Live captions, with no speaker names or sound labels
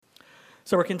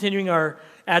So we're continuing our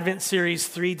Advent series,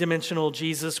 Three-Dimensional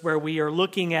Jesus, where we are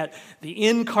looking at the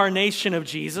incarnation of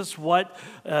Jesus, what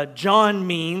John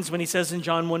means when he says in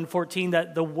John 1:14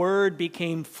 that the Word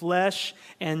became flesh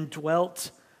and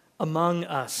dwelt among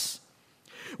us.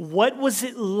 What was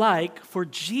it like for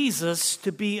Jesus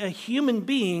to be a human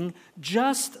being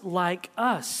just like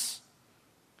us?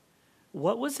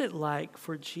 What was it like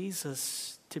for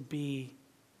Jesus to be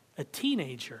a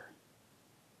teenager?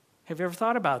 Have you ever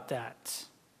thought about that?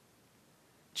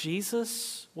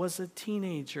 Jesus was a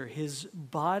teenager. His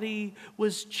body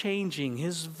was changing.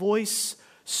 His voice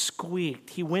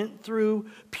squeaked. He went through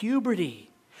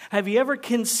puberty. Have you ever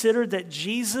considered that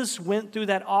Jesus went through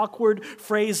that awkward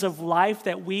phase of life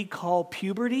that we call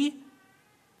puberty?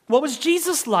 What was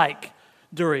Jesus like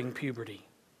during puberty?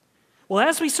 Well,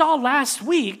 as we saw last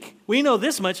week, we know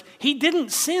this much, he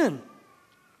didn't sin.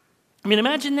 I mean,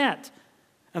 imagine that.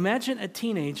 Imagine a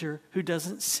teenager who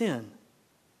doesn't sin.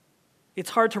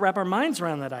 It's hard to wrap our minds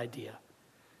around that idea.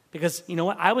 Because, you know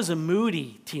what? I was a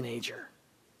moody teenager,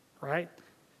 right?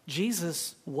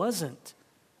 Jesus wasn't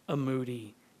a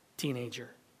moody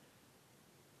teenager.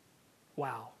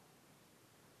 Wow.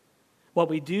 What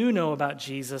we do know about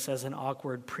Jesus as an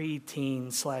awkward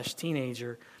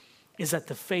preteen/teenager is that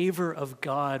the favor of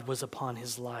God was upon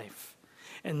his life.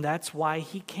 And that's why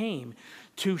he came,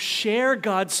 to share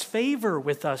God's favor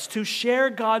with us, to share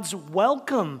God's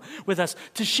welcome with us,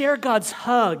 to share God's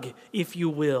hug, if you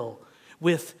will,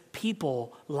 with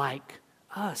people like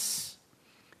us.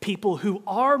 People who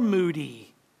are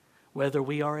moody, whether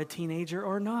we are a teenager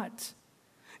or not.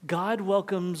 God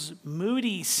welcomes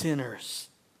moody sinners.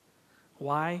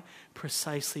 Why?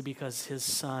 Precisely because his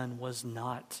son was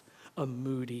not a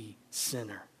moody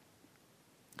sinner.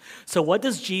 So what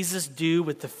does Jesus do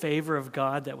with the favor of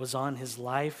God that was on his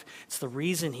life? It's the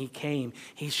reason he came.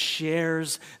 He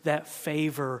shares that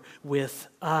favor with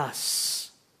us.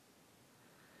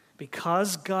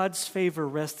 Because God's favor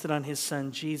rested on his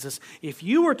son Jesus, if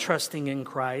you are trusting in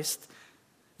Christ,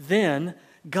 then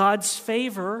God's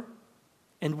favor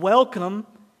and welcome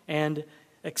and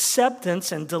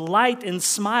acceptance and delight and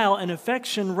smile and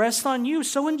affection rest on you.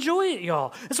 So enjoy it,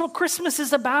 y'all. That's what Christmas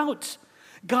is about.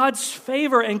 God's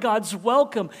favor and God's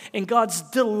welcome and God's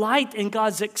delight and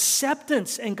God's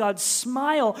acceptance and God's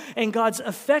smile and God's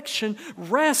affection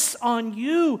rests on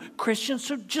you, Christians.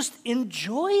 So just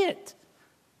enjoy it.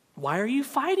 Why are you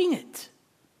fighting it?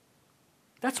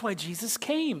 That's why Jesus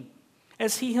came.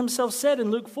 As he himself said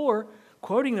in Luke 4,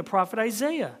 quoting the prophet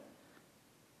Isaiah.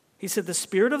 He said, "The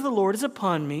Spirit of the Lord is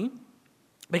upon me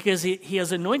because he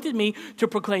has anointed me to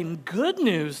proclaim good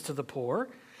news to the poor.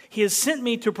 He has sent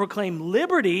me to proclaim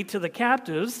liberty to the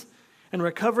captives and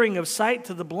recovering of sight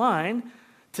to the blind,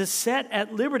 to set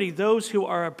at liberty those who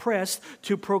are oppressed,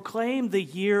 to proclaim the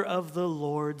year of the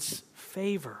Lord's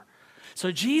favor."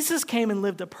 So Jesus came and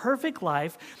lived a perfect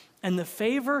life, and the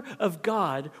favor of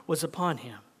God was upon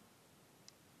him.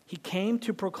 He came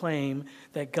to proclaim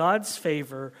that God's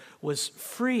favor was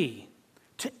free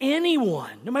to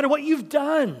anyone, no matter what you've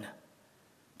done,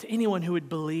 to anyone who would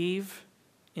believe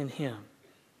in him.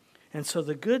 And so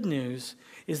the good news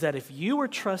is that if you are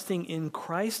trusting in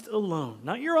Christ alone,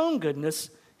 not your own goodness,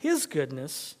 his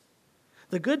goodness,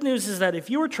 the good news is that if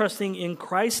you are trusting in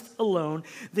Christ alone,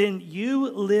 then you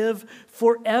live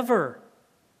forever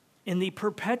in the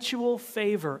perpetual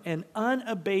favor and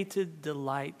unabated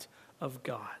delight of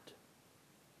God.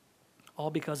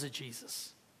 All because of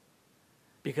Jesus.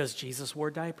 Because Jesus wore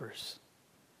diapers.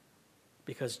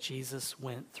 Because Jesus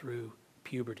went through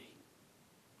puberty.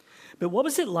 But what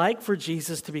was it like for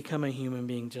Jesus to become a human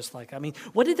being just like? I mean,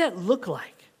 what did that look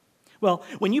like? Well,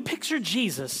 when you picture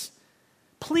Jesus,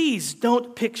 please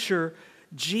don't picture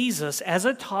Jesus as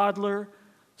a toddler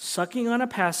sucking on a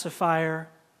pacifier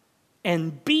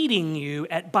and beating you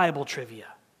at Bible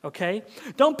trivia, okay?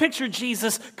 Don't picture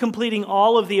Jesus completing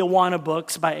all of the Awana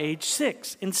books by age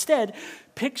 6. Instead,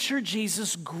 picture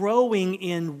Jesus growing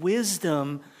in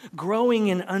wisdom, growing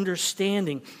in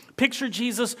understanding. Picture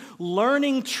Jesus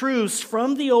learning truths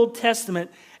from the Old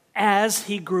Testament as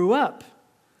he grew up.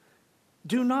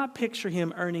 Do not picture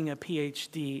him earning a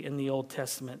PhD in the Old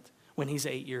Testament when he's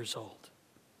 8 years old.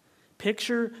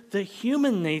 Picture the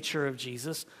human nature of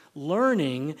Jesus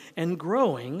learning and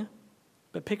growing,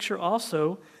 but picture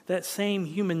also that same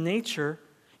human nature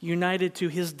united to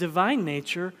his divine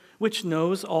nature, which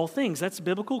knows all things. That's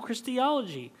biblical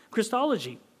Christology,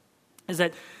 is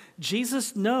that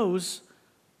Jesus knows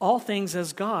all things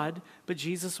as God, but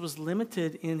Jesus was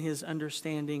limited in his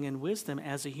understanding and wisdom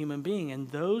as a human being. And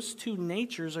those two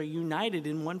natures are united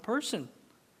in one person.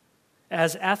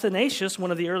 As Athanasius,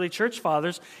 one of the early church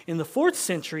fathers in the 4th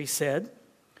century said,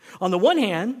 On the one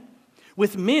hand,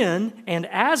 with men and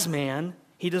as man,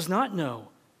 he does not know.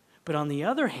 But on the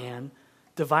other hand,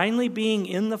 divinely being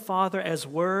in the Father as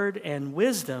word and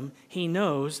wisdom, he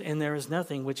knows, and there is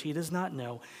nothing which he does not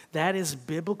know. That is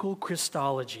biblical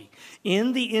Christology.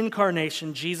 In the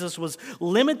incarnation, Jesus was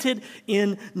limited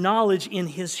in knowledge in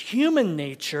his human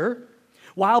nature,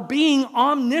 while being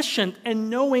omniscient and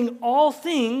knowing all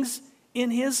things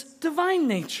in his divine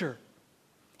nature.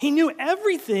 He knew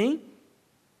everything,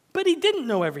 but he didn't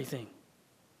know everything.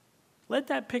 Let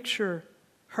that picture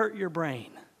hurt your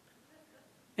brain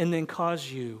and then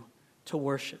cause you to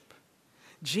worship.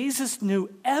 Jesus knew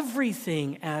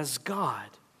everything as God,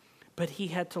 but he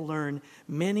had to learn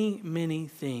many, many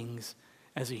things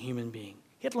as a human being.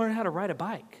 He had to learn how to ride a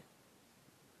bike.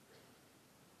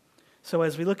 So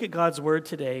as we look at God's word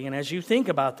today, and as you think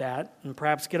about that, and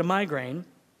perhaps get a migraine,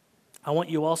 I want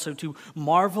you also to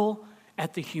marvel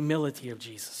at the humility of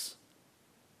Jesus.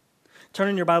 Turn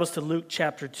in your Bibles to Luke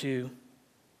chapter 2.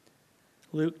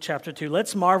 Luke chapter 2.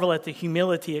 Let's marvel at the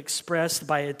humility expressed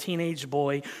by a teenage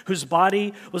boy whose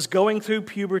body was going through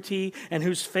puberty and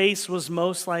whose face was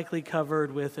most likely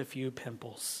covered with a few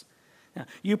pimples. Now,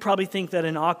 you probably think that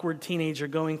an awkward teenager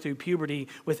going through puberty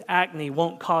with acne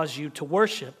won't cause you to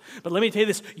worship. But let me tell you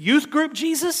this, youth group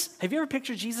Jesus, have you ever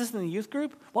pictured Jesus in the youth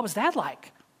group? What was that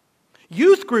like?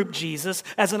 Youth group Jesus,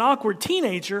 as an awkward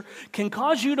teenager, can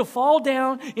cause you to fall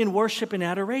down in worship and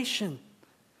adoration.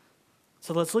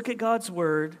 So let's look at God's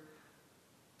word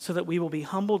so that we will be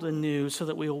humbled anew, so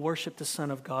that we will worship the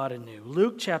Son of God anew.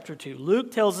 Luke chapter 2.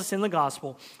 Luke tells us in the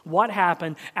gospel what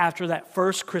happened after that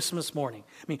first Christmas morning.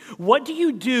 I mean, what do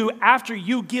you do after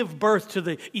you give birth to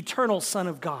the eternal Son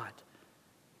of God?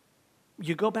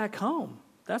 You go back home.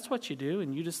 That's what you do,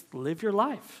 and you just live your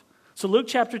life. So Luke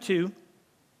chapter 2,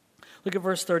 look at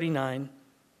verse 39.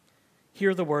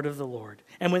 Hear the word of the Lord.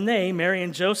 And when they, Mary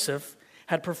and Joseph,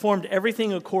 had performed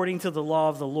everything according to the law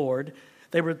of the Lord,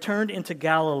 they returned into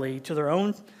Galilee to their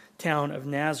own town of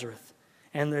Nazareth.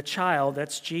 And the child,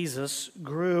 that's Jesus,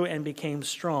 grew and became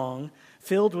strong,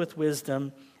 filled with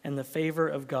wisdom, and the favor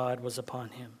of God was upon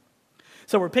him.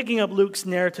 So we're picking up Luke's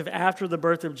narrative after the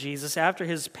birth of Jesus, after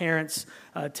his parents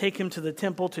take him to the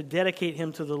temple to dedicate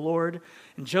him to the Lord.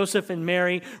 And Joseph and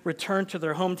Mary return to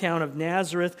their hometown of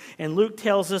Nazareth. And Luke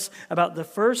tells us about the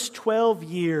first 12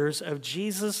 years of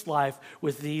Jesus' life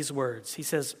with these words. He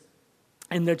says,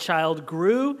 and the child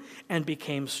grew and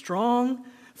became strong,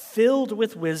 filled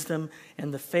with wisdom,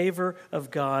 and the favor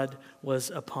of God was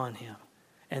upon him.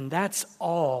 And that's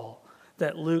all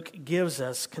that Luke gives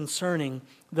us concerning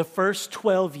the first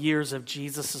 12 years of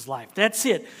Jesus' life. That's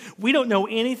it. We don't know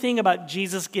anything about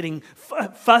Jesus getting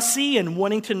fussy and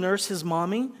wanting to nurse his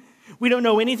mommy. We don't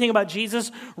know anything about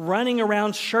Jesus running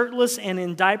around shirtless and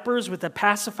in diapers with a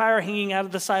pacifier hanging out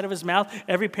of the side of his mouth.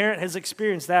 Every parent has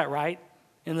experienced that, right?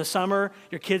 In the summer,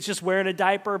 your kid's just wearing a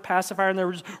diaper, pacifier, and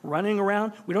they're just running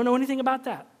around. We don't know anything about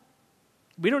that.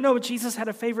 We don't know if Jesus had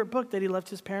a favorite book that he left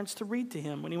his parents to read to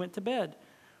him when he went to bed,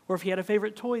 or if he had a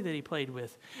favorite toy that he played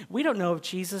with. We don't know if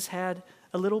Jesus had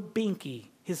a little binky,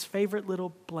 his favorite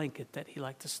little blanket that he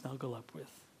liked to snuggle up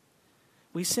with.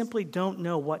 We simply don't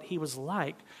know what he was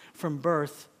like from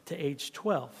birth to age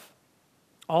 12.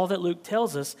 All that Luke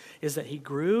tells us is that he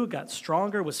grew, got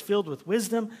stronger, was filled with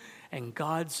wisdom, and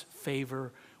God's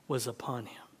favor was upon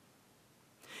him.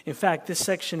 In fact, this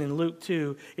section in Luke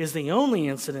 2 is the only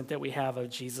incident that we have of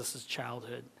Jesus'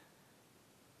 childhood.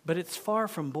 But it's far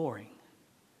from boring.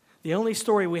 The only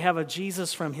story we have of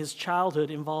Jesus from his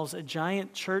childhood involves a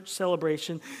giant church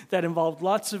celebration that involved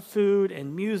lots of food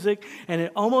and music, and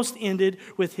it almost ended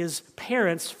with his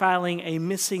parents filing a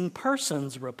missing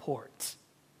persons report.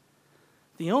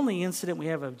 The only incident we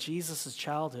have of Jesus'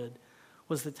 childhood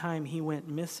was the time he went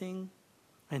missing,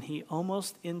 and he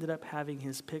almost ended up having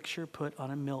his picture put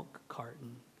on a milk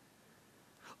carton.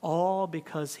 All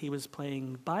because he was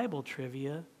playing Bible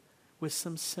trivia with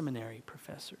some seminary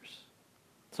professors.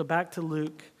 So back to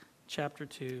Luke chapter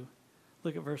 2.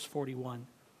 Look at verse 41.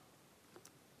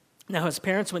 Now his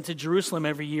parents went to Jerusalem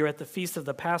every year at the feast of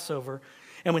the Passover,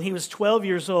 and when he was 12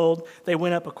 years old, they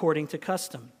went up according to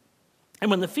custom.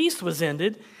 And when the feast was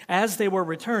ended, as they were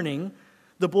returning,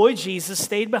 the boy Jesus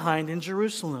stayed behind in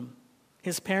Jerusalem.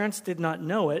 His parents did not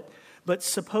know it, but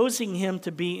supposing him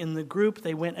to be in the group,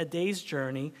 they went a day's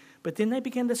journey, but then they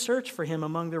began to search for him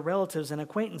among their relatives and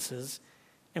acquaintances.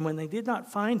 And when they did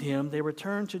not find him, they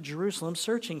returned to Jerusalem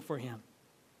searching for him.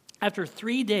 After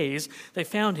 3 days, they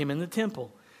found him in the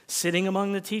temple, sitting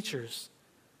among the teachers,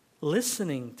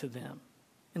 listening to them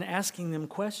and asking them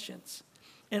questions.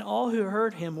 And all who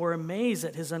heard him were amazed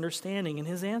at his understanding and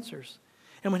his answers.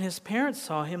 And when his parents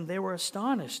saw him, they were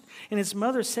astonished. And his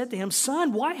mother said to him,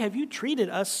 "Son, why have you treated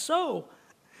us so?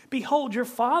 Behold, your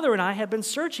father and I have been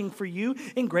searching for you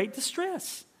in great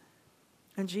distress."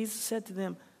 And Jesus said to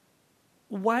them,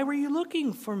 "Why were you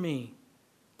looking for me?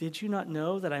 Did you not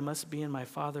know that I must be in my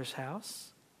Father's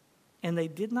house?" And they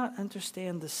did not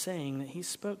understand the saying that he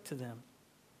spoke to them.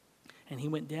 And he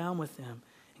went down with them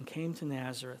and came to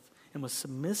Nazareth and was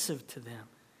submissive to them.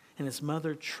 And his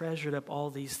mother treasured up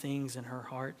all these things in her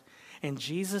heart. And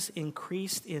Jesus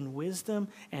increased in wisdom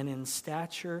and in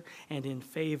stature and in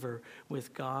favor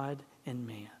with God and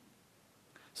man.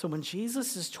 So when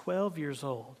Jesus is 12 years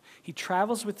old, he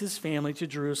travels with his family to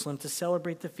Jerusalem to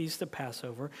celebrate the Feast of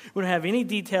Passover. We don't have any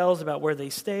details about where they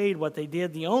stayed, what they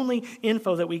did. The only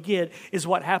info that we get is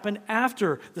what happened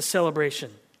after the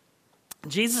celebration.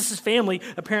 Jesus' family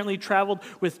apparently traveled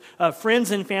with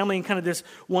friends and family in kind of this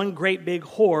one great big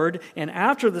horde. And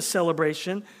after the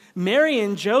celebration, Mary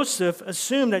and Joseph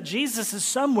assume that Jesus is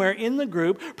somewhere in the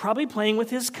group, probably playing with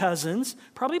his cousins,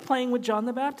 probably playing with John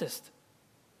the Baptist.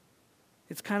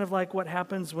 It's kind of like what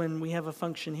happens when we have a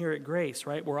function here at Grace,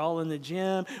 right? We're all in the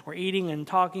gym, we're eating and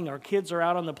talking, our kids are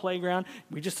out on the playground.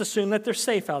 We just assume that they're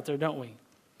safe out there, don't we?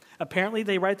 Apparently,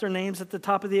 they write their names at the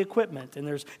top of the equipment, and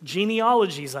there's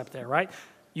genealogies up there, right?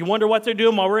 You wonder what they're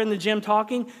doing while we're in the gym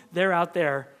talking? They're out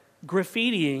there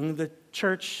graffitiing the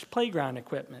church playground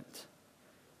equipment.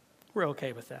 We're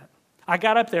okay with that. I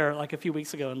got up there like a few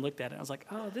weeks ago and looked at it. I was like,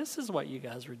 oh, this is what you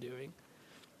guys were doing.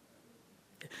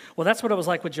 Well, that's what it was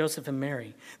like with Joseph and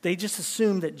Mary. They just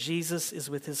assume that Jesus is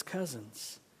with his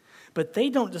cousins. But they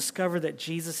don't discover that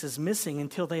Jesus is missing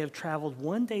until they have traveled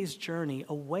one day's journey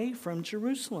away from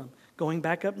Jerusalem, going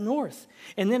back up north.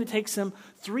 And then it takes them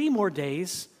 3 more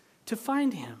days to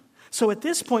find him. So at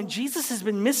this point, Jesus has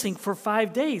been missing for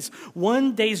 5 days.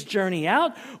 1 day's journey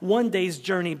out, 1 day's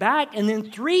journey back, and then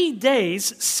 3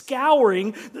 days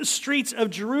scouring the streets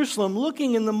of Jerusalem,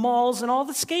 looking in the malls and all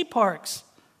the skate parks.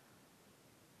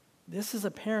 This is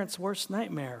a parent's worst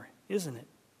nightmare, isn't it?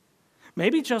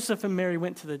 Maybe Joseph and Mary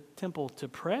went to the temple to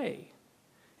pray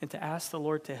and to ask the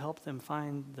Lord to help them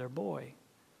find their boy.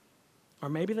 Or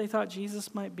maybe they thought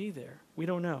Jesus might be there. We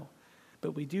don't know.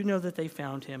 But we do know that they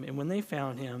found him. And when they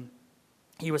found him,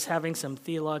 he was having some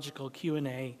theological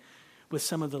Q&A with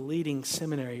some of the leading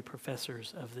seminary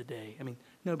professors of the day. I mean,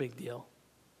 no big deal.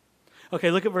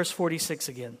 Okay, look at verse 46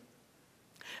 again.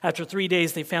 After 3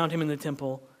 days, they found him in the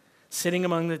temple, sitting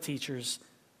among the teachers,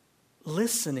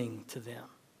 listening to them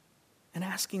and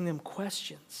asking them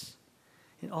questions.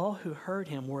 And all who heard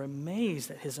him were amazed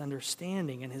at his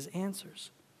understanding and his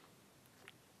answers.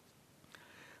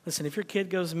 Listen, if your kid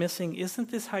goes missing, isn't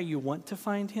this how you want to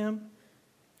find him?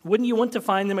 Wouldn't you want to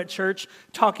find them at church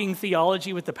talking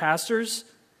theology with the pastors?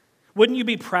 Wouldn't you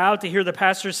be proud to hear the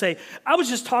pastor say, "I was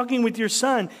just talking with your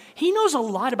son. He knows a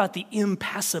lot about the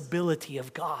impassibility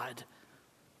of God.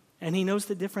 And he knows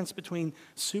the difference between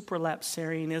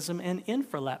supralapsarianism and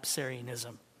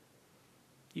infralapsarianism."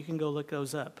 You can go look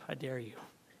those up. I dare you.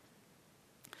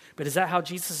 But is that how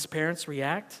Jesus' parents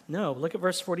react? No. Look at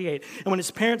verse 48. And when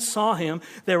his parents saw him,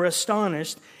 they were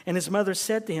astonished. And his mother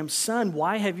said to him, "Son,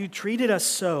 why have you treated us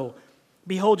so?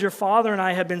 Behold, your father and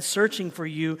I have been searching for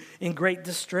you in great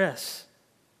distress."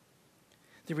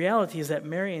 The reality is that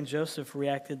Mary and Joseph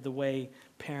reacted the way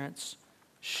parents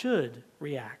should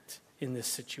react in this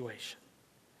situation.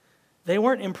 They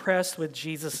weren't impressed with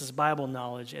Jesus' Bible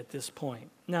knowledge at this point.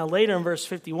 Now, later in verse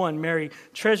 51, Mary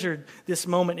treasured this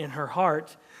moment in her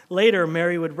heart. Later,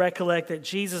 Mary would recollect that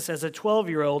Jesus, as a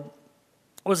 12-year-old,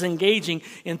 was engaging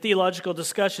in theological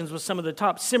discussions with some of the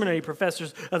top seminary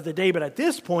professors of the day. But at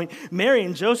this point, Mary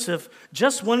and Joseph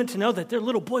just wanted to know that their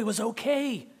little boy was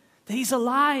okay, that he's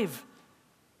alive.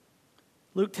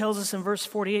 Luke tells us in verse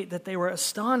 48 that they were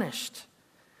astonished.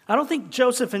 I don't think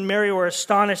Joseph and Mary were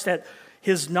astonished at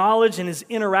his knowledge and his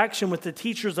interaction with the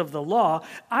teachers of the law.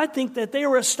 I think that they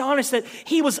were astonished that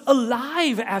he was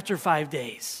alive after 5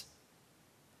 days.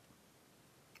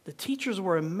 The teachers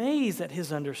were amazed at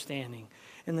his understanding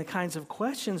and the kinds of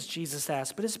questions Jesus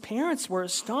asked, but his parents were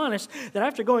astonished that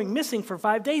after going missing for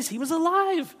 5 days, he was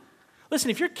alive.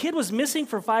 Listen, if your kid was missing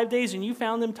for 5 days and you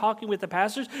found them talking with the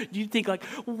pastors, you'd think like,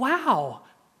 wow,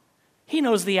 he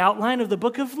knows the outline of the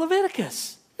book of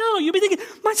Leviticus. No, you'd be thinking,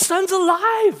 my son's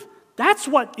alive. That's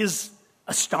what is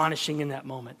astonishing in that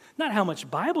moment, not how much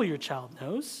Bible your child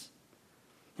knows.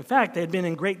 In fact, they had been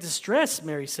in great distress,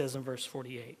 Mary says in verse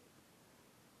 48.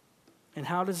 And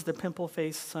how does the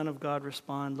pimple-faced Son of God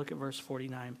respond? Look at verse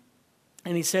 49.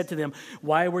 And he said to them,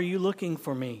 "Why were you looking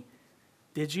for me?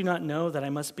 Did you not know that I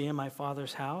must be in my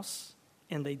Father's house?"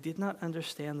 And they did not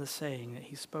understand the saying that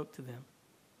he spoke to them.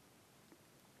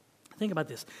 Think about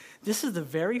this. This is the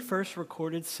very first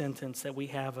recorded sentence that we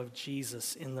have of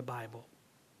Jesus in the Bible.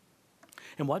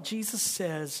 And what Jesus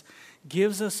says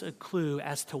gives us a clue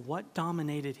as to what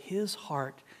dominated his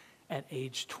heart at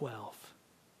age 12.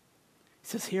 He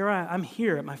says, I'm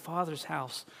here at my Father's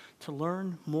house to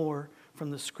learn more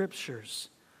from the Scriptures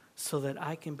so that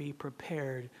I can be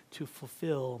prepared to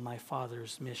fulfill my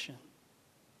Father's mission.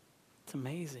 It's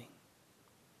amazing.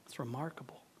 It's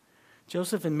remarkable.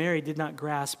 Joseph and Mary did not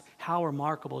grasp how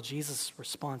remarkable Jesus'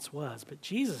 response was, but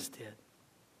Jesus did.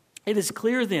 It is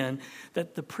clear then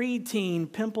that the preteen,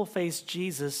 pimple-faced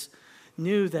Jesus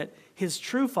knew that his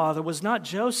true father was not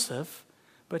Joseph,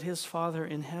 but his Father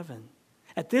in heaven.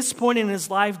 At this point in his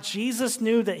life, Jesus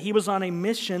knew that he was on a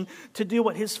mission to do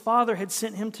what his Father had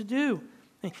sent him to do.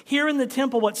 Here in the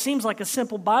temple, what seems like a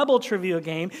simple Bible trivia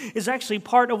game is actually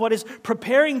part of what is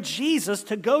preparing Jesus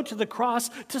to go to the cross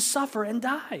to suffer and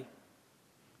die.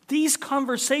 These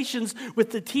conversations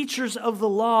with the teachers of the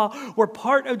law were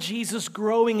part of Jesus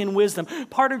growing in wisdom,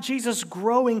 part of Jesus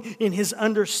growing in his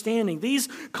understanding. These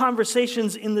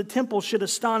conversations in the temple should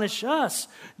astonish us,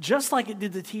 just like it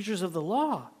did the teachers of the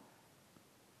law.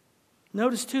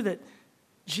 Notice, too, that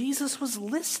Jesus was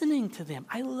listening to them.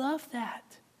 I love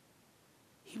that.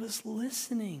 He was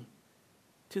listening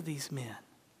to these men.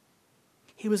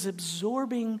 He was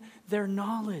absorbing their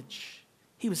knowledge.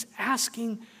 He was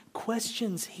asking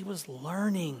questions. He was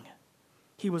learning.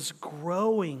 He was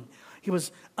growing. He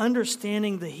was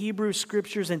understanding the Hebrew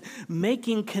Scriptures and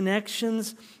making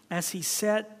connections as he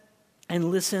sat and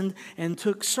listened and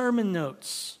took sermon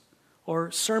notes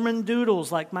or sermon doodles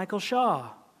like Michael Shaw.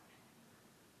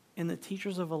 And the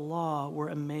teachers of the law were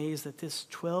amazed that this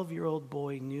 12-year-old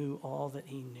boy knew all that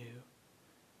he knew.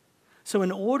 So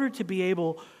in order to be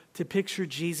able to picture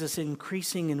Jesus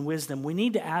increasing in wisdom, we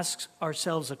need to ask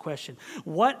ourselves a question.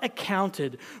 What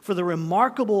accounted for the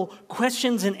remarkable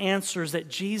questions and answers that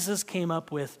Jesus came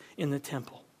up with in the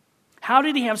temple? How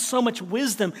did he have so much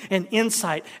wisdom and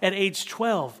insight at age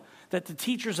 12 that the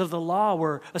teachers of the law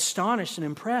were astonished and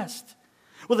impressed?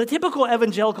 Well, the typical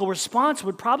evangelical response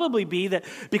would probably be that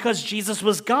because Jesus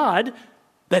was God,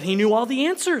 that he knew all the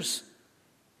answers.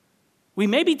 We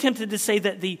may be tempted to say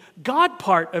that the God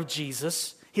part of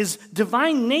Jesus, his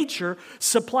divine nature,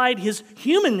 supplied his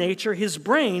human nature, his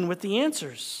brain, with the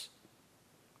answers.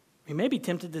 We may be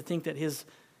tempted to think that his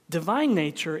divine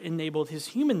nature enabled his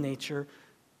human nature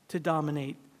to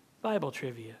dominate Bible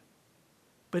trivia.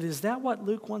 But is that what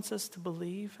Luke wants us to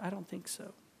believe? I don't think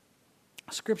so.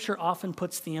 Scripture often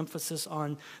puts the emphasis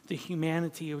on the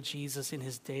humanity of Jesus in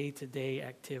his day-to-day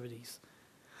activities.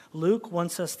 Luke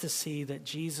wants us to see that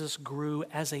Jesus grew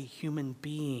as a human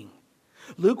being.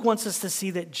 Luke wants us to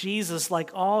see that Jesus, like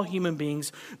all human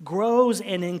beings, grows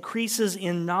and increases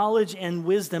in knowledge and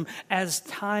wisdom as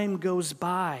time goes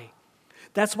by.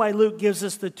 That's why Luke gives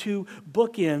us the two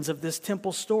bookends of this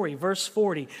temple story. Verse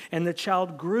 40, and the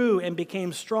child grew and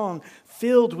became strong,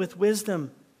 filled with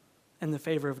wisdom, and the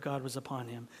favor of God was upon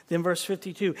him. Then verse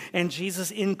 52, and Jesus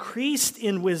increased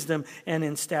in wisdom and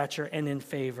in stature and in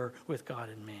favor with God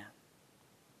and man.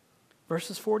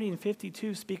 Verses 40 and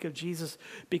 52 speak of Jesus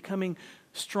becoming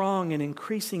strong and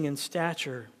increasing in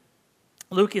stature.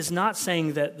 Luke is not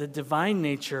saying that the divine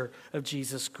nature of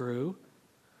Jesus grew.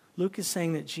 Luke is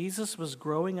saying that Jesus was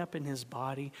growing up in his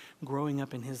body, growing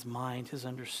up in his mind, his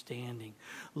understanding.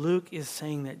 Luke is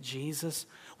saying that Jesus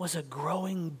was a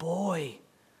growing boy.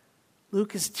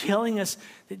 Luke is telling us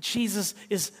that Jesus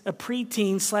is a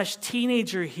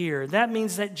preteen/teenager here. That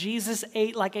means that Jesus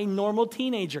ate like a normal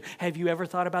teenager. Have you ever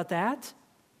thought about that?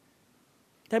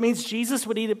 That means Jesus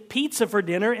would eat a pizza for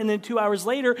dinner and then 2 hours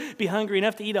later be hungry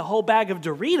enough to eat a whole bag of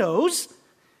Doritos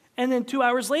and then 2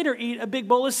 hours later eat a big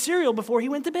bowl of cereal before he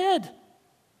went to bed.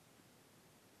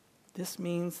 This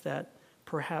means that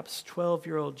perhaps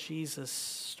 12-year-old Jesus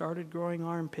started growing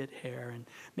armpit hair, and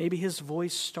maybe his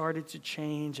voice started to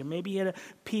change, and maybe he had a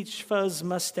peach fuzz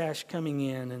mustache coming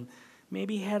in, and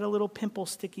maybe he had a little pimple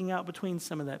sticking out between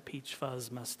some of that peach fuzz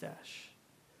mustache.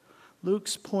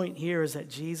 Luke's point here is that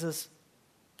Jesus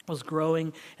was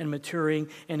growing and maturing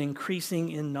and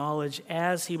increasing in knowledge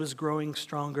as he was growing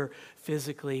stronger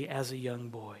physically as a young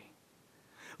boy.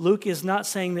 Luke is not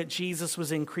saying that Jesus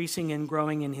was increasing and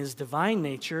growing in his divine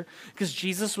nature, because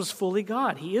Jesus was fully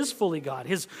God. He is fully God.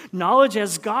 His knowledge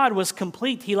as God was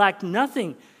complete. He lacked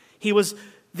nothing. He was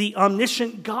the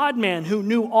omniscient God-man who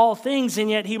knew all things, and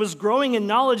yet he was growing in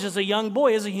knowledge as a young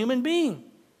boy, as a human being.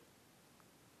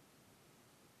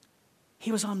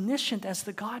 He was omniscient as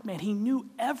the God-man. He knew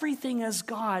everything as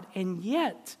God, and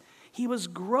yet he was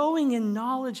growing in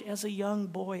knowledge as a young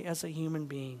boy, as a human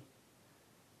being.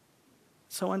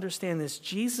 So understand this,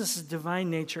 Jesus' divine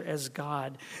nature as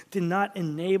God did not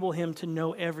enable him to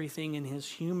know everything in his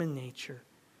human nature.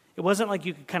 It wasn't like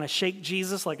you could kind of shake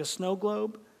Jesus like a snow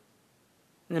globe,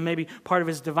 and then maybe part of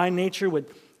his divine nature would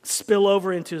spill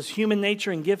over into his human nature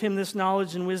and give him this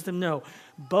knowledge and wisdom. No,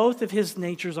 both of his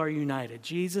natures are united.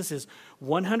 Jesus is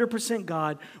 100%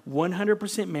 God,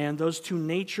 100% man. Those two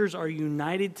natures are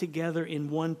united together in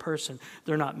one person.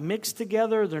 They're not mixed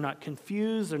together. They're not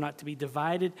confused. They're not to be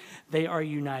divided. They are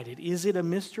united. Is it a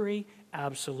mystery?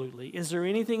 Absolutely. Is there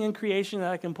anything in creation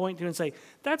that I can point to and say,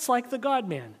 that's like the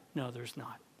God-man? No, there's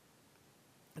not.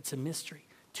 It's a mystery.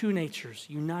 Two natures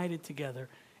united together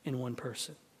in one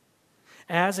person.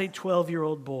 As a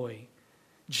 12-year-old boy,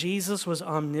 Jesus was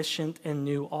omniscient and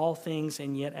knew all things,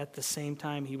 and yet at the same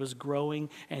time, he was growing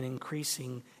and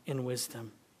increasing in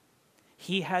wisdom.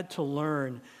 He had to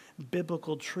learn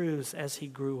biblical truths as he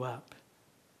grew up.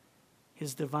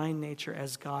 His divine nature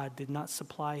as God did not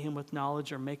supply him with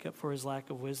knowledge or make up for his lack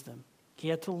of wisdom. He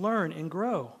had to learn and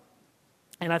grow.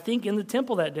 And I think in the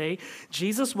temple that day,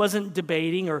 Jesus wasn't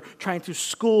debating or trying to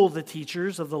school the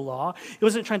teachers of the law. He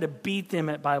wasn't trying to beat them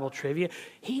at Bible trivia.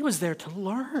 He was there to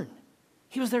learn.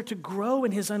 He was there to grow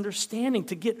in his understanding,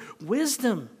 to get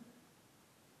wisdom.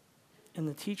 And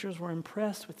the teachers were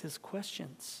impressed with his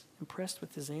questions, impressed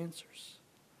with his answers.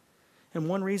 And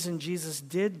one reason Jesus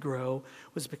did grow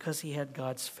was because he had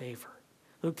God's favor.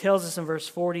 Luke tells us in verse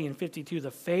 40 and 52,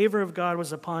 the favor of God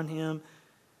was upon him.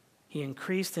 He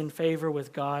increased in favor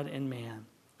with God and man.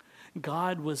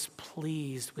 God was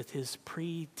pleased with his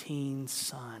preteen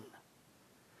son.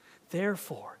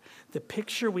 Therefore, the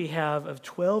picture we have of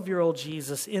 12-year-old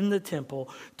Jesus in the temple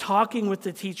talking with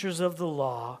the teachers of the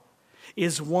law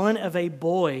is one of a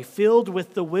boy filled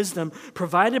with the wisdom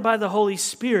provided by the Holy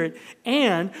Spirit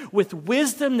and with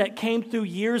wisdom that came through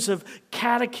years of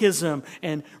catechism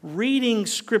and reading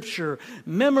Scripture,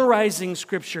 memorizing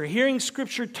Scripture, hearing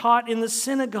Scripture taught in the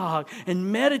synagogue,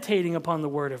 and meditating upon the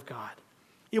Word of God.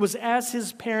 It was as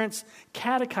his parents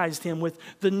catechized him with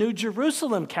the New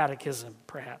Jerusalem catechism,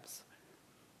 perhaps.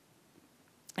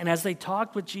 And as they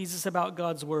talked with Jesus about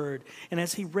God's word, and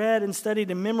as he read and studied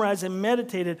and memorized and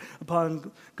meditated upon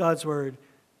God's word,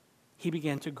 he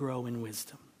began to grow in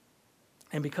wisdom.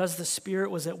 And because the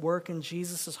Spirit was at work in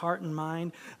Jesus' heart and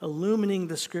mind, illumining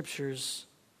the Scriptures,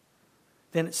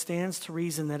 then it stands to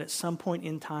reason that at some point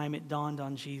in time it dawned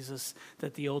on Jesus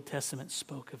that the Old Testament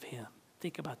spoke of him.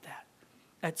 Think about that.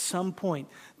 At some point,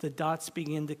 the dots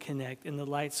begin to connect and the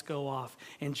lights go off,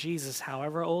 and Jesus,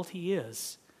 however old he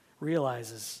is,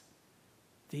 realizes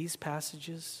these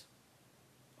passages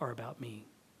are about me.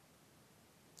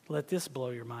 Let this blow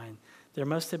your mind. There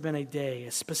must have been a day,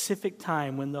 a specific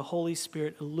time when the Holy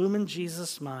Spirit illumined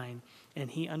Jesus' mind and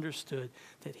he understood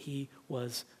that he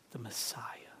was the Messiah.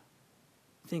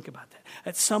 Think about that.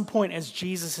 At some point, as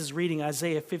Jesus is reading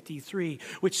Isaiah 53,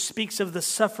 which speaks of the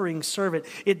suffering servant,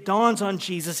 it dawns on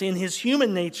Jesus in his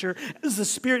human nature, as the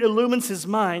Spirit illumines his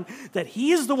mind, that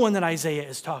he is the one that Isaiah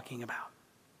is talking about.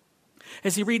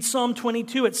 As he reads Psalm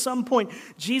 22, at some point,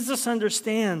 Jesus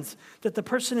understands that the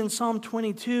person in Psalm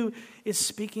 22 is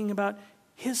speaking about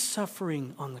his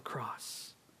suffering on the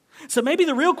cross. So maybe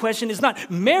the real question is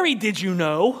not, Mary, did you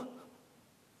know?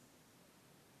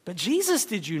 But Jesus,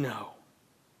 did you know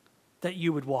that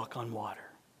you would walk on water?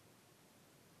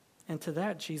 And to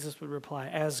that, Jesus would reply,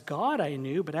 as God I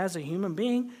knew, but as a human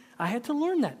being, I had to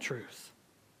learn that truth.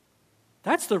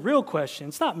 That's the real question.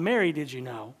 It's not, Mary, did you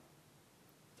know?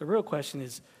 The real question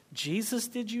is, Jesus,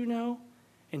 did you know?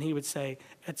 And he would say,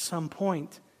 at some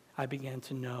point, I began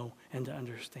to know and to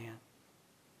understand.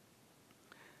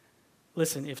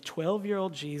 Listen, if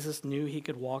 12-year-old Jesus knew he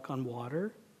could walk on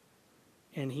water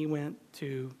and he went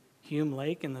to Hume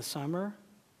Lake in the summer,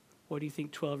 what do you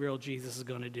think 12-year-old Jesus is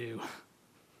going to do?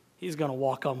 He's going to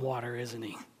walk on water, isn't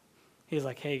he? He's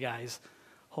like, hey guys,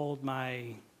 hold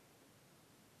my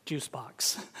juice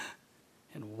box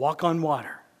and walk on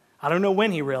water. I don't know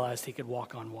when he realized he could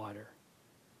walk on water.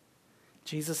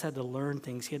 Jesus had to learn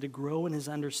things. He had to grow in his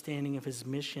understanding of his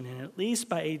mission. And at least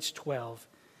by age 12,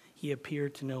 he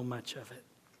appeared to know much of it.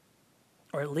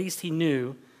 Or at least he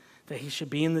knew that he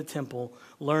should be in the temple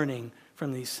learning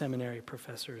from these seminary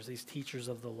professors, these teachers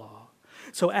of the law.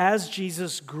 So as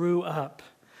Jesus grew up,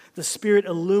 the Spirit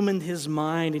illumined his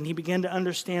mind, and he began to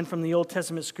understand from the Old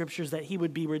Testament scriptures that he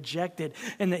would be rejected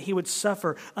and that he would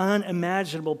suffer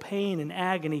unimaginable pain and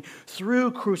agony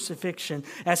through crucifixion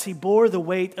as he bore the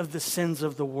weight of the sins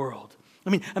of the world. I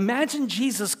mean, imagine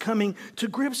Jesus coming to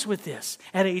grips with this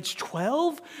at age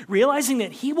 12, realizing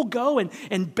that he will go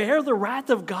and bear the wrath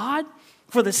of God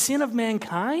for the sin of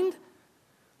mankind.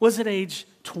 Was it age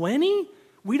 20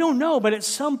 We don't know, but at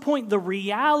some point the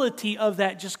reality of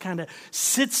that just kind of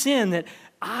sits in, that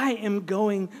I am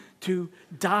going to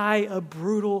die a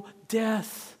brutal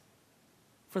death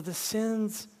for the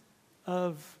sins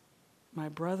of my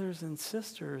brothers and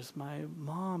sisters, my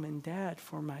mom and dad,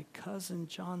 for my cousin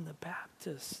John the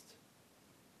Baptist.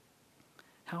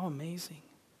 How amazing.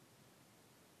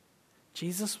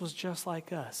 Jesus was just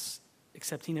like us,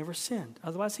 except he never sinned.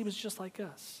 Otherwise, he was just like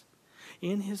us.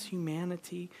 In his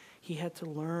humanity, he had to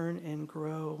learn and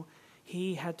grow.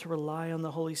 He had to rely on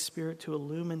the Holy Spirit to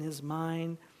illumine his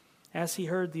mind. As he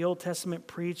heard the Old Testament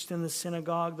preached in the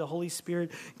synagogue, the Holy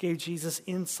Spirit gave Jesus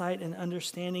insight and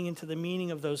understanding into the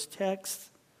meaning of those texts.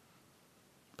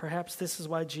 Perhaps this is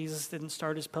why Jesus didn't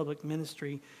start his public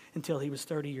ministry until he was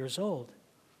 30 years old.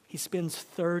 He spends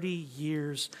 30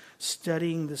 years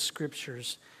studying the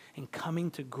Scriptures and coming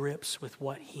to grips with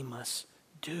what he must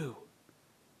do.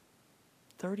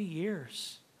 30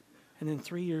 years. And then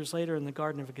 3 years later in the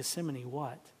Garden of Gethsemane,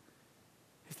 what?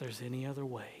 If there's any other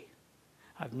way.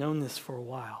 I've known this for a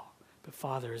while, but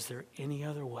Father, is there any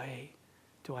other way?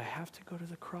 Do I have to go to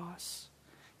the cross?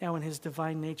 Now, in his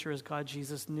divine nature as God,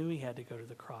 Jesus knew he had to go to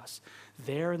the cross.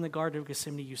 There in the Garden of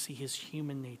Gethsemane, you see his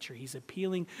human nature. He's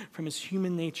appealing from his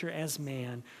human nature as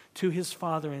man to his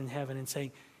Father in heaven and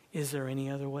saying, is there any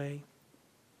other way?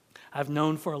 I've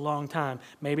known for a long time.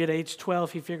 Maybe at age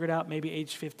 12 he figured out, maybe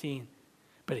age 15.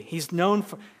 But he's known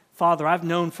for, Father, I've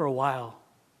known for a while.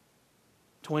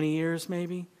 20 years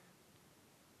maybe,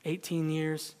 18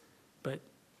 years. But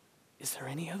is there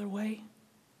any other way?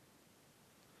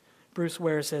 Bruce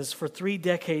Ware says, for 3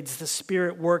 decades, the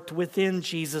Spirit worked within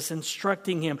Jesus,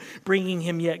 instructing him, bringing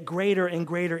him yet greater and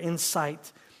greater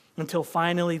insight, until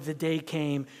finally the day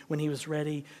came when he was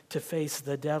ready to face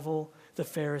the devil, the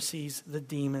Pharisees, the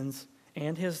demons,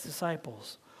 and his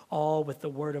disciples, all with the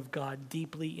Word of God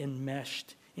deeply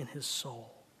enmeshed in his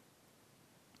soul.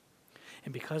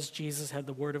 And because Jesus had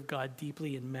the Word of God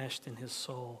deeply enmeshed in his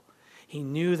soul, he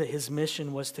knew that his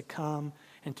mission was to come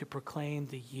and to proclaim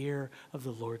the year of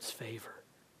the Lord's favor.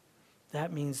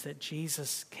 That means that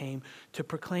Jesus came to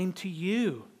proclaim to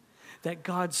you that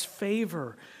God's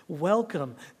favor,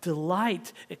 welcome,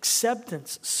 delight,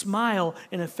 acceptance, smile,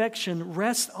 and affection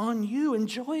rest on you.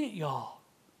 Enjoy it, y'all.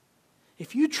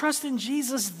 If you trust in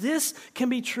Jesus, this can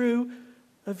be true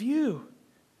of you.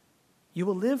 You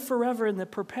will live forever in the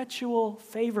perpetual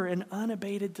favor and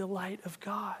unabated delight of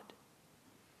God.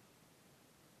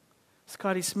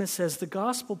 Scotty Smith says, the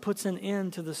gospel puts an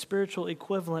end to the spiritual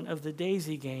equivalent of the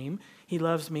daisy game. He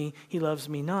loves me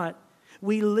not.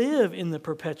 We live in the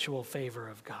perpetual favor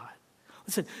of God.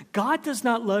 Listen, God does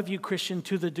not love you, Christian,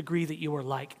 to the degree that you are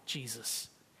like Jesus.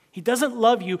 He doesn't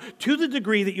love you to the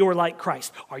degree that you are like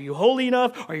Christ. Are you holy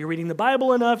enough? Are you reading the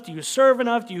Bible enough? Do you serve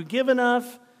enough? Do you give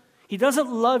enough? He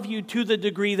doesn't love you to the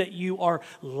degree that you are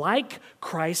like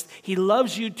Christ. He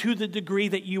loves you to the degree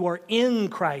that you are in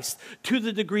Christ, to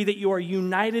the degree that you are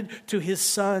united to his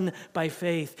Son by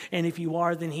faith. And if you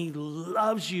are, then he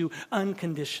loves you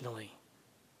unconditionally.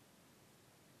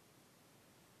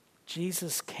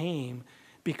 Jesus came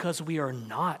because we are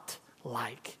not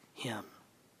like him.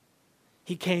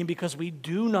 He came because we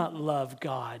do not love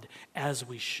God as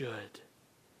we should.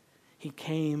 He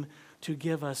came to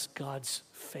give us God's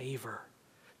favor,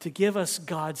 to give us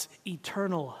God's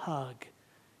eternal hug,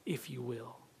 if you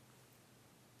will.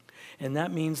 And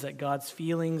that means that God's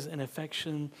feelings and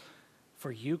affection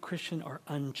for you, Christian, are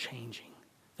unchanging.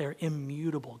 They're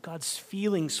immutable. God's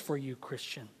feelings for you,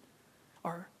 Christian,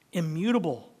 are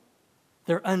immutable.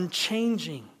 They're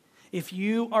unchanging. If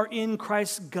you are in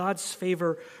Christ, God's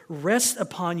favor rests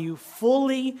upon you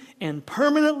fully and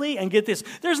permanently. And get this,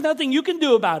 there's nothing you can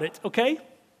do about it, okay?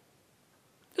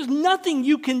 There's nothing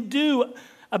you can do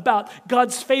about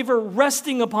God's favor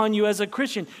resting upon you as a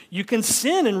Christian. You can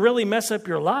sin and really mess up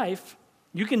your life.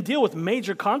 You can deal with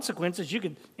major consequences. You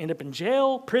could end up in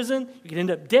jail, prison. You could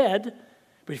end up dead.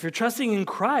 But if you're trusting in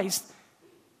Christ,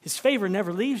 his favor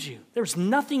never leaves you. There's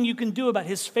nothing you can do about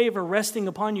his favor resting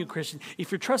upon you, Christian.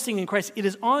 If you're trusting in Christ, it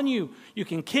is on you. You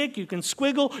can kick, you can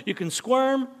squiggle, you can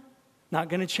squirm. Not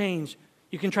going to change.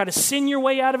 You can try to sin your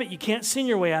way out of it. You can't sin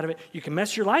your way out of it. You can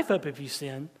mess your life up if you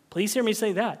sin. Please hear me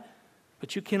say that.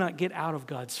 But you cannot get out of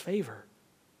God's favor.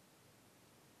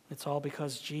 It's all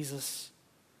because Jesus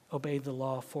obeyed the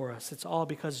law for us. It's all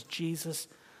because Jesus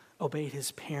obeyed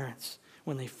his parents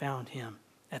when they found him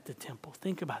at the temple.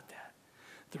 Think about that.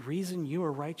 The reason you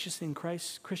are righteous in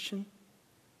Christ, Christian,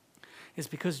 is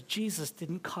because Jesus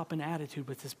didn't cop an attitude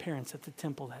with his parents at the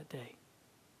temple that day.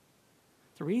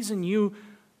 The reason you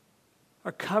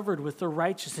are covered with the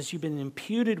righteousness, you've been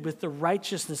imputed with the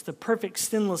righteousness, the perfect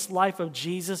sinless life of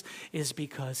Jesus, is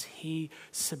because he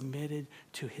submitted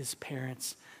to his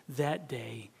parents that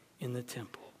day in the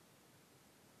temple.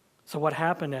 So what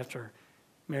happened after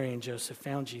Mary and Joseph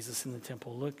found Jesus in the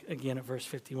temple? Look again at verse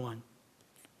 51.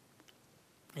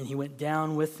 And he went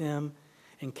down with them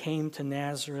and came to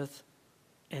Nazareth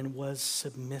and was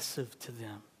submissive to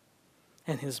them.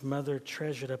 And his mother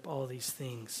treasured up all these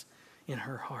things in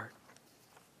her heart.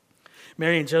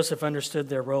 Mary and Joseph understood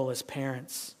their role as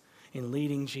parents in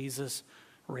leading Jesus,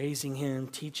 raising him,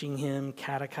 teaching him,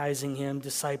 catechizing him,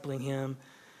 discipling him.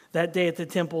 That day at the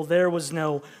temple, there was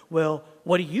no, well,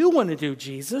 what do you want to do,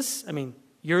 Jesus? I mean,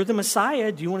 you're the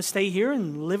Messiah. Do you want to stay here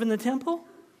and live in the temple?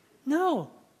 No,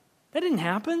 that didn't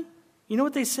happen. You know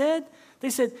what they said? They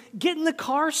said, get in the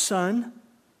car, son.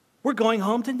 We're going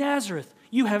home to Nazareth.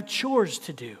 You have chores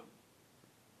to do.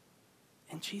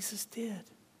 And Jesus did.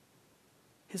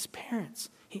 His parents,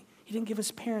 he didn't give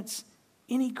his parents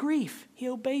any grief. He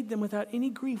obeyed them without any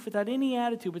grief, without any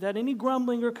attitude, without any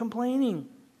grumbling or complaining.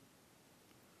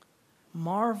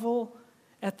 Marvel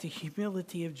at the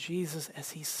humility of Jesus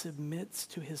as he submits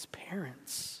to his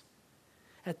parents.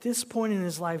 At this point in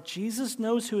his life, Jesus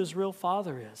knows who his real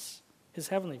father is, his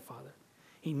heavenly Father.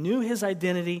 He knew his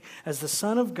identity as the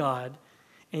Son of God,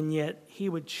 and yet he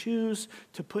would choose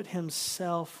to put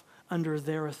himself under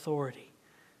their authority.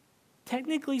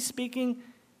 Technically speaking,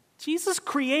 Jesus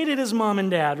created his mom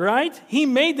and dad, right? He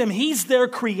made them. He's their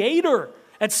creator.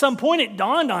 At some point it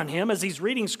dawned on him as he's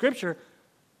reading Scripture,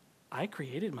 I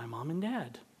created my mom and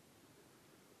dad.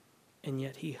 And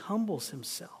yet he humbles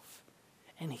himself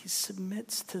and he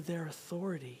submits to their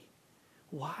authority.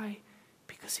 Why?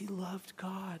 Because he loved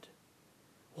God.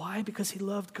 Why? Because he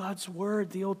loved God's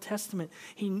word, the Old Testament.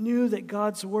 He knew that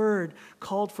God's word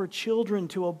called for children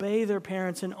to obey their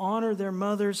parents and honor their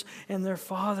mothers and their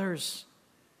fathers.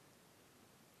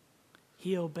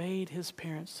 He obeyed his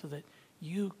parents so that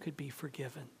you could be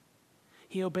forgiven.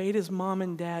 He obeyed his mom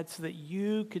and dad so that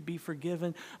you could be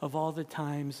forgiven of all the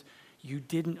times you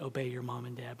didn't obey your mom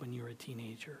and dad when you were a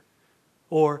teenager.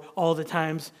 Or all the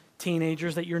times,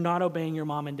 teenagers, that you're not obeying your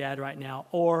mom and dad right now.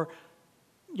 Or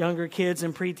younger kids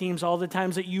and preteens, all the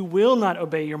times that you will not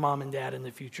obey your mom and dad in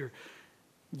the future.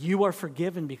 You are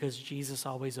forgiven because Jesus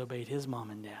always obeyed his mom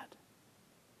and dad.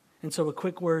 And so a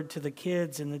quick word to the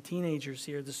kids and the teenagers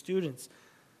here, the students.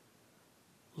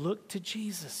 Look to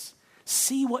Jesus.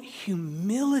 See what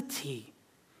humility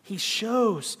he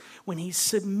shows when he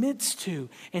submits to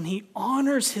and he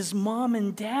honors his mom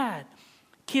and dad.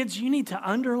 Kids, you need to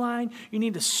underline, you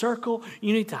need to circle,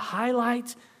 you need to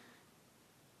highlight.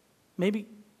 Maybe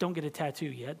don't get a tattoo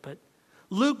yet, but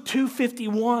Luke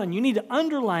 2:51, you need to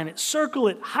underline it, circle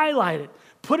it, highlight it,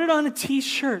 put it on a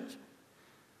t-shirt,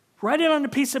 write it on a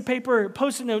piece of paper,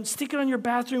 post-it note, stick it on your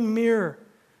bathroom mirror,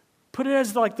 put it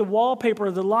as like the wallpaper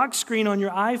or the lock screen on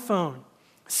your iPhone.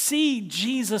 See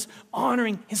Jesus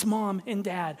honoring his mom and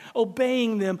dad,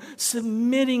 obeying them,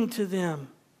 submitting to them.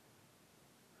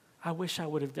 I wish I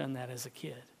would have done that as a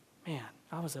kid. Man,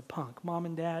 I was a punk. Mom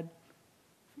and dad,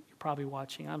 probably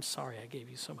watching, I'm sorry I gave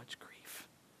you so much grief.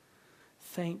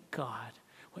 Thank God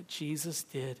what Jesus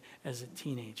did as a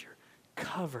teenager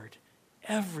covered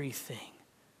everything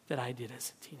that I did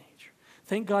as a teenager.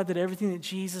 Thank God that everything that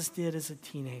Jesus did as a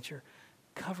teenager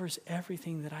covers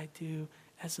everything that I do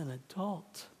as an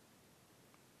adult.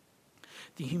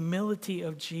 The humility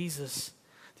of Jesus,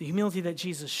 the humility that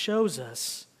Jesus shows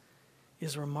us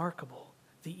is remarkable.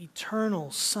 The eternal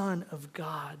Son of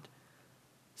God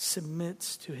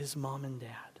submits to his mom and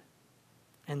dad.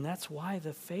 And that's why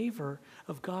the favor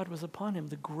of God was upon him.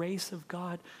 The grace of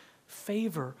God,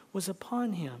 favor was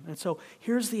upon him. And so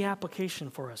here's the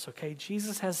application for us, okay?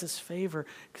 Jesus has this favor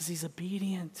because he's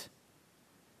obedient.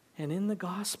 And in the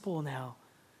gospel now,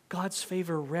 God's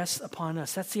favor rests upon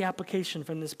us. That's the application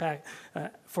from this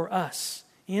for us.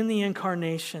 In the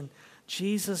incarnation,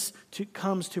 Jesus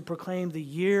comes to proclaim the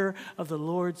year of the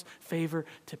Lord's favor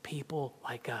to people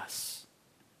like us.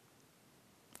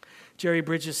 Jerry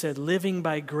Bridges said, living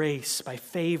by grace, by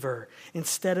favor,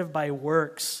 instead of by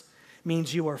works,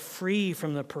 means you are free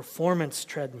from the performance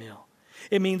treadmill.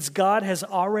 It means God has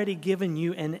already given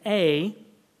you an A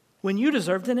when you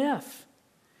deserved an F.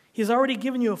 He's already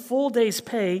given you a full day's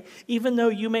pay, even though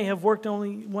you may have worked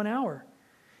only 1 hour.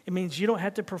 It means you don't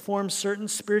have to perform certain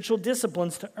spiritual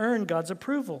disciplines to earn God's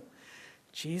approval.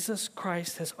 Jesus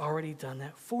Christ has already done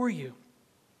that for you.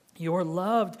 You are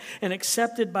loved and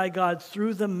accepted by God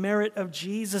through the merit of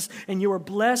Jesus, and you are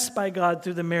blessed by God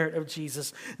through the merit of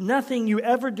Jesus. Nothing you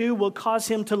ever do will cause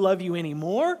him to love you any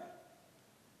more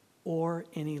or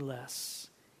any less.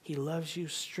 He loves you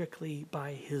strictly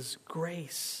by his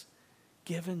grace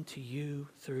given to you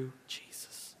through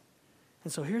Jesus.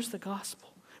 And so here's the gospel.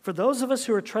 For those of us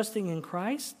who are trusting in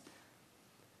Christ,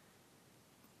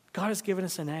 God has given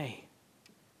us an A.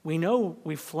 We know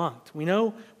we flunked. We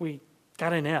know we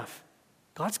got an F.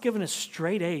 God's given us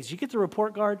straight A's. You get the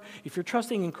report card. If you're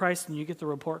trusting in Christ and you get the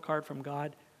report card from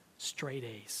God, straight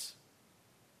A's.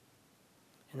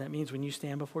 And that means when you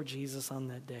stand before Jesus on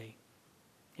that day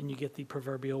and you get the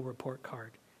proverbial report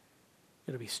card,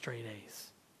 it'll be straight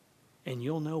A's. And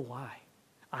you'll know why.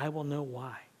 I will know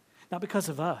why. Not because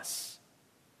of us.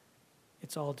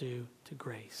 It's all due to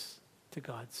grace, to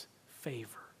God's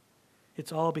favor.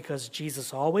 It's all because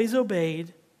Jesus always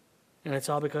obeyed, and it's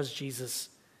all because Jesus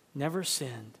never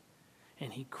sinned,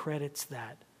 and he credits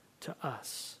that to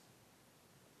us.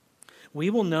 We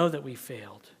will know that we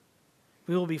failed.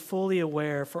 We will be fully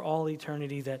aware for all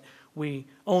eternity that we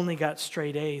only got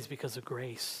straight A's because of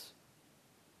grace.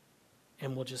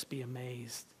 And we'll just be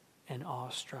amazed and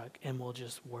awestruck, and we'll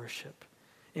just worship.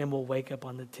 And we'll wake up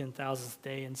on the 10,000th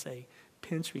day and say,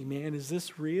 pinch me, man, is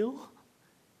this real?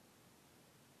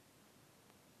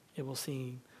 It will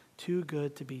seem too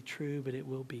good to be true, but it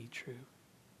will be true.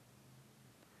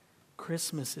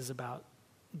 Christmas is about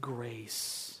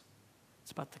grace.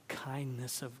 It's about the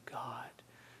kindness of God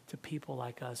to people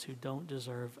like us who don't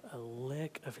deserve a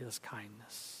lick of his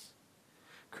kindness.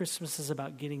 Christmas is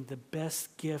about getting the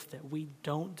best gift that we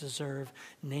don't deserve,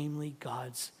 namely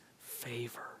God's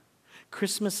favor.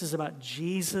 Christmas is about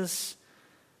Jesus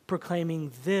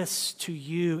proclaiming this to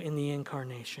you in the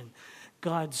incarnation.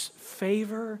 God's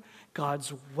favor,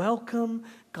 God's welcome,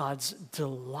 God's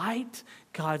delight,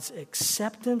 God's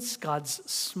acceptance, God's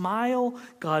smile,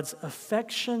 God's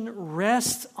affection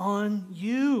rests on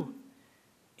you.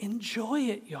 Enjoy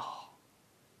it, y'all.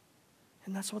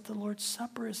 And that's what the Lord's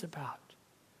Supper is about.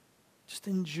 Just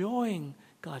enjoying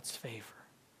God's favor.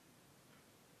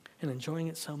 And enjoying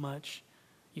it so much,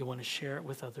 you want to share it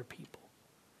with other people.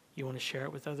 You want to share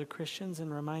it with other Christians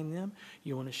and remind them.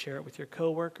 You want to share it with your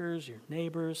coworkers, your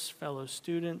neighbors, fellow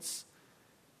students,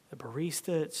 the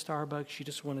barista at Starbucks. You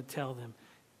just want to tell them,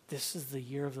 this is the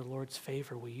year of the Lord's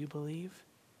favor. Will you believe?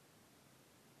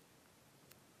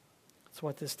 That's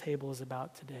what this table is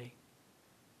about today.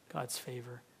 God's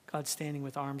favor. God standing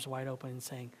with arms wide open and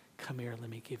saying, come here, let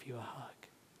me give you a hug.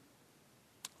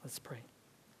 Let's pray.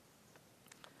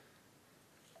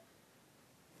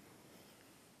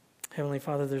 Heavenly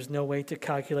Father, there's no way to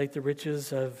calculate the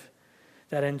riches of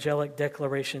that angelic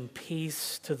declaration,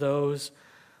 peace to those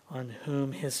on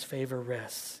whom his favor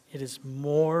rests. It is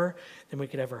more than we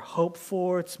could ever hope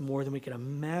for. It's more than we could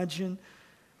imagine,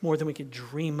 more than we could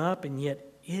dream up, and yet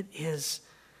it is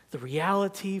the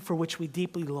reality for which we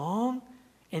deeply long,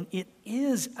 and it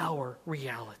is our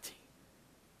reality.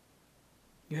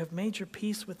 You have made your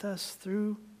peace with us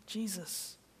through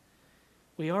Jesus.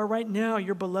 We are right now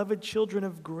your beloved children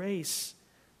of grace,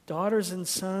 daughters and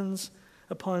sons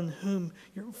upon whom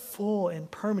your full and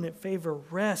permanent favor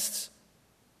rests.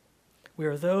 We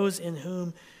are those in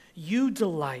whom you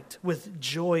delight with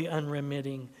joy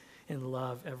unremitting and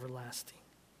love everlasting.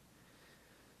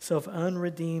 So if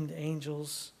unredeemed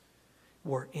angels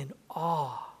were in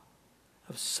awe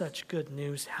of such good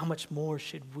news, how much more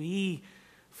should we,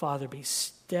 Father, be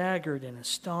staggered and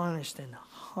astonished and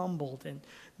humbled and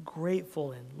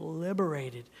grateful and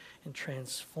liberated and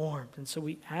transformed. And so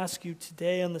we ask you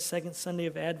today on the second Sunday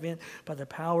of Advent, by the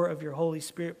power of your Holy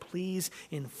Spirit, please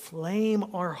inflame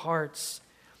our hearts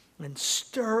and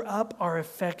stir up our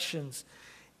affections.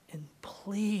 And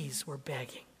please, we're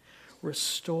begging,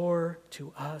 restore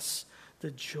to us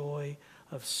the joy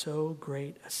of so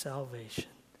great a salvation.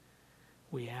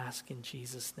 We ask in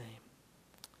Jesus' name.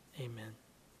 Amen.